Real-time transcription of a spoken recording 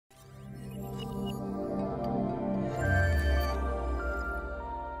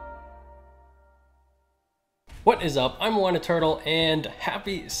What is up? I'm Wanna Turtle and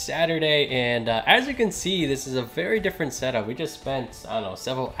happy Saturday. And as you can see, this is a very different setup. We just spent, I don't know,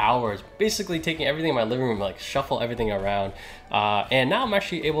 several hours basically taking everything in my living room, like shuffle everything around. And now I'm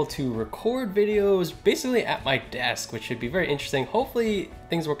actually able to record videos basically at my desk, which should be very interesting. Hopefully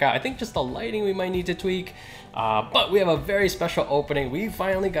things work out. I think just the lighting we might need to tweak. But we have a very special opening. We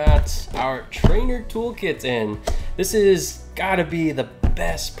finally got our trainer toolkits in. This is gotta be the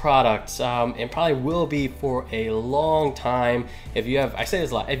best products and probably will be for a long time. If you have, I say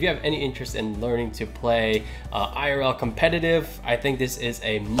this a lot, if you have any interest in learning to play IRL competitive, I think this is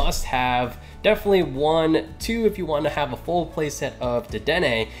a must-have. Definitely 1, 2 if you want to have a full play set of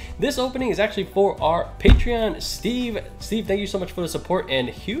Dedenne. This opening is actually for our Patreon. Steve, thank you so much for the support and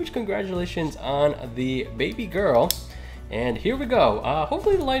huge congratulations on the baby girl. And here we go.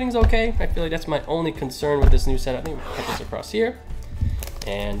 Hopefully the lighting's okay. I feel like that's my only concern with this new setup. I think we'll put this across here.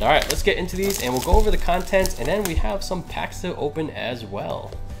 And all right, let's get into these and we'll go over the contents, and then we have some packs to open as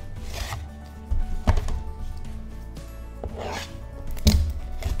well.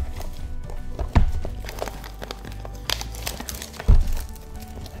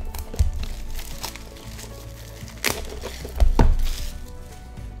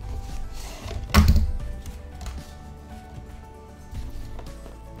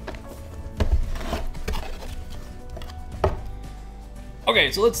 Okay,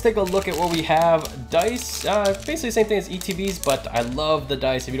 so let's take a look at what we have. Dice, basically the same thing as ETBs, but I love the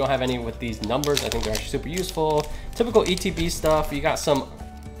dice. If you don't have any with these numbers, I think they're actually super useful. Typical ETB stuff. You got some,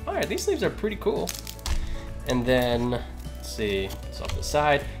 all right, these sleeves are pretty cool. And then, let's see, it's off the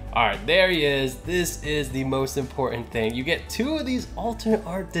side. All right, there he is. This is the most important thing. You get 2 of these alternate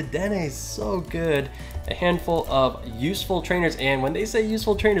art Dedennes, so good. A handful of useful trainers, and when they say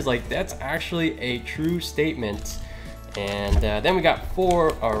useful trainers, like that's actually a true statement. And then we got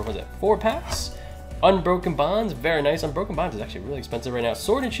 4 packs. Unbroken Bonds, very nice. Unbroken Bonds is actually really expensive right now.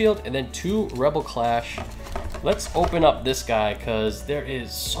 Sword and Shield, and then 2 Rebel Clash. Let's open up this guy because there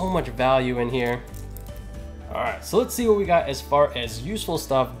is so much value in here. All right, so let's see what we got as far as useful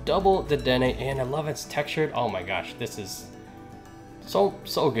stuff. Double Dedenne, and I love its textured. Oh my gosh, this is so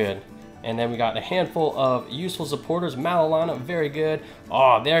good. And then we got a handful of useful supporters. Malalana, very good.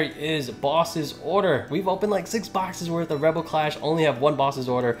 Oh, there is Boss's Order. We've opened like 6 boxes worth of Rebel Clash, only have 1 Boss's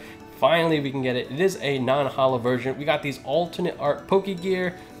Order. Finally, we can get it. It is a non-holo version. We got these alternate art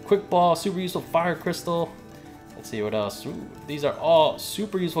Pokegear, Quick Ball, super useful Fire Crystal. Let's see what else. Ooh, these are all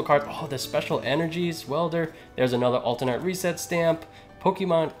super useful cards. Oh, the Special Energies, Welder. There's another alternate reset stamp,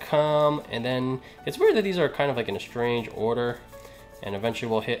 Pokemon Calm, and then it's weird that these are kind of like in a strange order. And eventually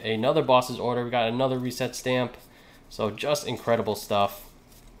we'll hit another Boss's Order. We got another reset stamp. So just incredible stuff.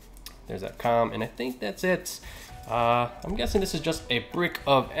 There's that calm, and I think that's it. I'm guessing this is just a brick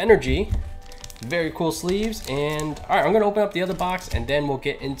of energy. Very cool sleeves. And all right, I'm gonna open up the other box and then we'll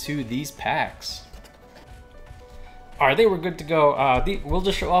get into these packs. All right, I think we're good to go. We'll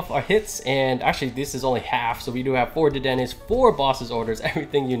just show off our hits, and actually this is only half, so we do have 4 Dedennes, 4 Boss's Orders,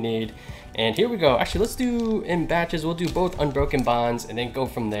 everything you need. And here we go. Actually, let's do in batches. We'll do both Unbroken Bonds and then go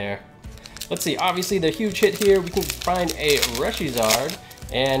from there. Let's see, obviously the huge hit here, we can find a Reshizard,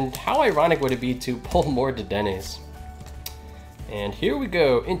 and how ironic would it be to pull more Dedennes? And here we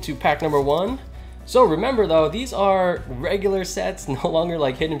go into pack number 1. So remember though, these are regular sets, no longer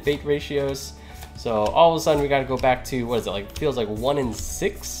like Hidden Fate ratios. So all of a sudden we gotta go back to, what is it, like feels like 1 in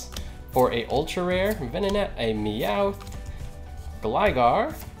 6 for a ultra rare, Venonat, a Meowth,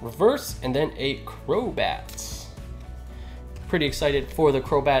 Gligar, reverse, and then a Crobat. Pretty excited for the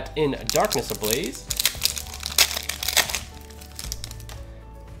Crobat in Darkness Ablaze.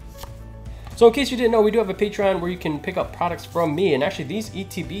 So in case you didn't know, we do have a Patreon where you can pick up products from me, and actually these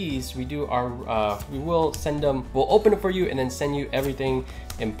ETBs, we will send them, we'll open it for you and then send you everything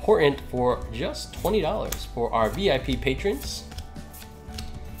important for just $20 for our VIP patrons.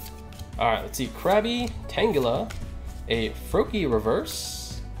 All right, let's see, Krabby, Tangela, a Froakie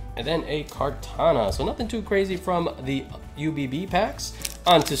reverse, and then a Kartana. So nothing too crazy from the UBB packs.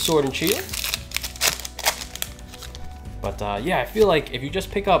 On to Sword and Shield. But yeah, I feel like if you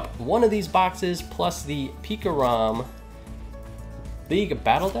just pick up one of these boxes plus the Pikarom League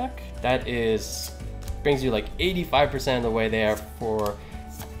Battle Deck, that brings you like 85% of the way there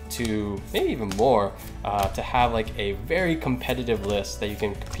to maybe even more to have like a very competitive list that you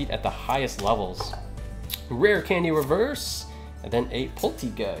can compete at the highest levels. Rare Candy reverse, and then a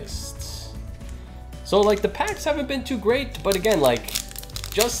Poltegeist. So like the packs haven't been too great, but again, like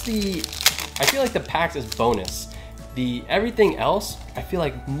I feel like the packs is bonus. Everything else, I feel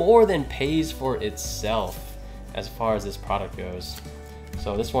like more than pays for itself as far as this product goes.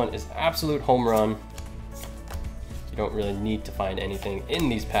 So this one is absolute home run. You don't really need to find anything in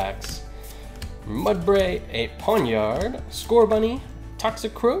these packs. Mudbray, a Poniard, Scorbunny,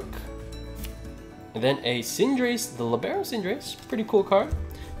 Toxicroak, and then a Cinderace, the Libero Cinderace. Pretty cool card.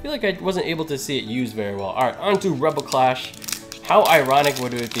 I feel like I wasn't able to see it used very well. Alright, on to Rebel Clash. How ironic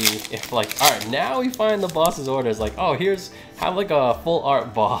would it be if, like, alright, now we find the boss's orders. Like, oh, have like a full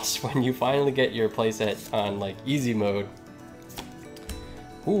art boss when you finally get your playset on, like, easy mode.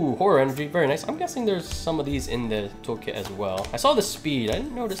 Ooh, Horror Energy, very nice. I'm guessing there's some of these in the toolkit as well. I saw the speed, I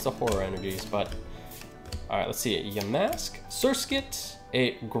didn't notice the Horror Energies, but... Alright, let's see it. Yamask, Surskit,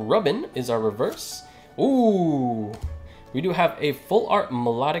 a Grubbin is our reverse. Ooh, we do have a full art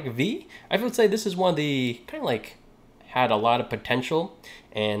Melodic V. I would say this is one of the, kind of like, had a lot of potential,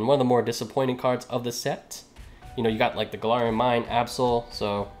 and one of the more disappointing cards of the set. You know, you got like the Galarian Mine, Absol,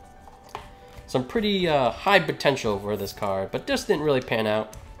 so... Some pretty high potential for this card, but just didn't really pan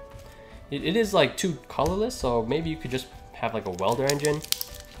out. It is like too colorless, so maybe you could just have like a welder engine.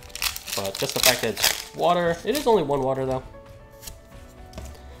 But just the fact that it's water, it is only one water though.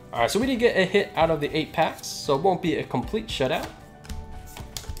 Alright, so we did get a hit out of the 8 packs, so it won't be a complete shutout.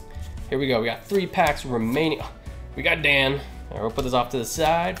 Here we go, we got 3 packs remaining. We got Dan. Alright, we'll put this off to the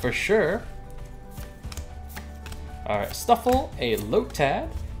side for sure. Alright, Stuffle, a Lotad,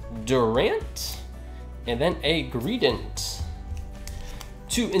 Durant, and then a Greedent.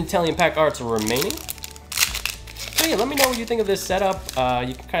 2 Inteleon pack arts remaining. So yeah, let me know what you think of this setup.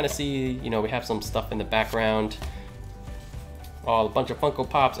 You can kind of see, you know, we have some stuff in the background. Oh, a bunch of Funko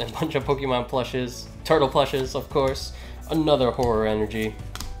Pops and a bunch of Pokemon plushes. Turtle plushes, of course. Another Horror Energy.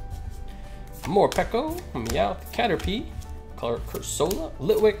 More Peko, Meowth, Caterpie, Cursola,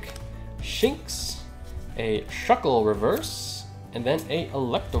 Litwick, Shinx, a Shuckle reverse, and then a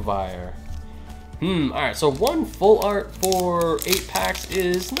Electivire. Alright, so 1 full art for 8 packs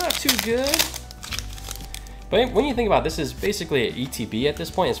is not too good. But when you think about it, this is basically an ETB at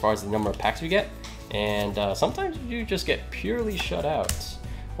this point as far as the number of packs we get. And sometimes you just get purely shut out.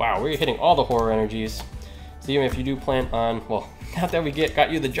 Wow, we're hitting all the Horror Energies. So even if you do plan on, well, not that we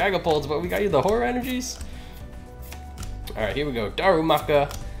got you the Dragapults, but we got you the Horror Energies. Alright, here we go.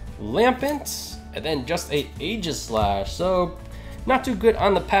 Darumaka, Lampent, and then just a Aegislash. So, not too good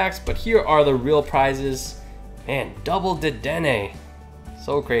on the packs, but here are the real prizes. Man, double Dedenne.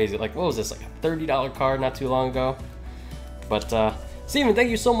 So crazy. Like, what was this? Like a $30 card not too long ago. But, Steven, thank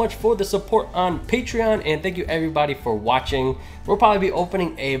you so much for the support on Patreon, and thank you everybody for watching. We'll probably be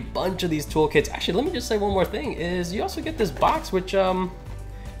opening a bunch of these toolkits. Actually, let me just say one more thing, is you also get this box, which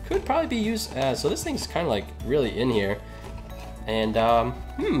could probably be used as, so this thing's kind of like really in here. And,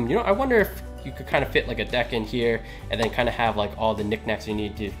 you know, I wonder if you could kind of fit like a deck in here, and then kind of have like all the knickknacks you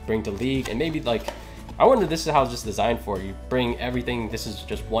need to bring to League, and maybe like, I wonder if this is how it's just designed for. You bring everything, this is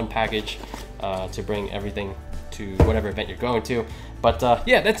just one package to bring everything to whatever event you're going to. But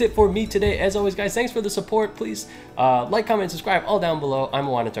yeah, that's it for me today. As always, guys, thanks for the support. Please like, comment, subscribe all down below. I'm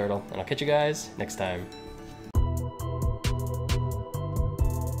Moana Turtle, and I'll catch you guys next time.